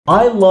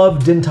I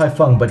love Din Tai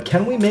Fung, but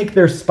can we make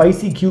their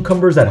spicy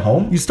cucumbers at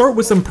home? You start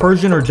with some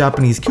Persian or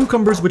Japanese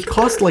cucumbers, which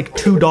cost like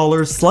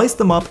 $2, slice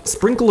them up,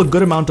 sprinkle a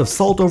good amount of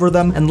salt over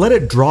them, and let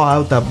it draw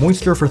out that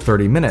moisture for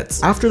 30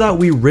 minutes. After that,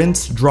 we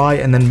rinse, dry,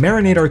 and then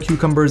marinate our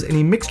cucumbers in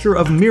a mixture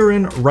of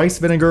mirin, rice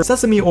vinegar,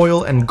 sesame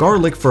oil, and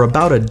garlic for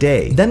about a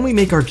day. Then we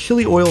make our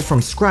chili oil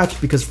from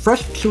scratch because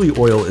fresh chili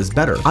oil is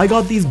better. I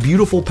got these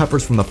beautiful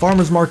peppers from the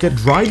farmer's market,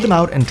 dried them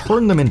out, and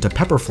turned them into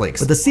pepper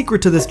flakes. But the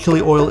secret to this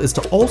chili oil is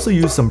to also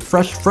use some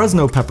fresh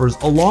Fresno peppers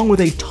along with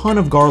a ton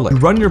of garlic. You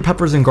run your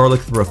peppers and garlic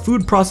through a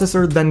food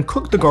processor, then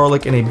cook the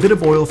garlic in a bit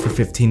of oil for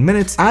 15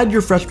 minutes, add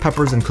your fresh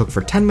peppers and cook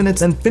for 10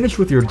 minutes, then finish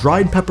with your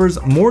dried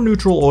peppers, more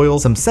neutral oil,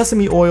 some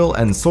sesame oil,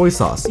 and soy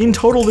sauce. In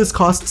total, this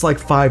costs like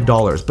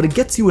 $5, but it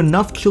gets you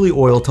enough chili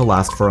oil to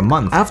last for a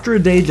month. After a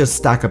day, just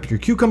stack up your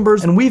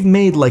cucumbers, and we've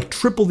made like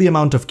triple the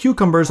amount of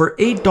cucumbers for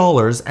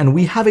 $8, and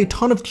we have a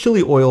ton of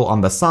chili oil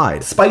on the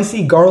side.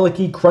 Spicy,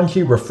 garlicky,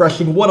 crunchy,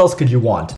 refreshing, what else could you want?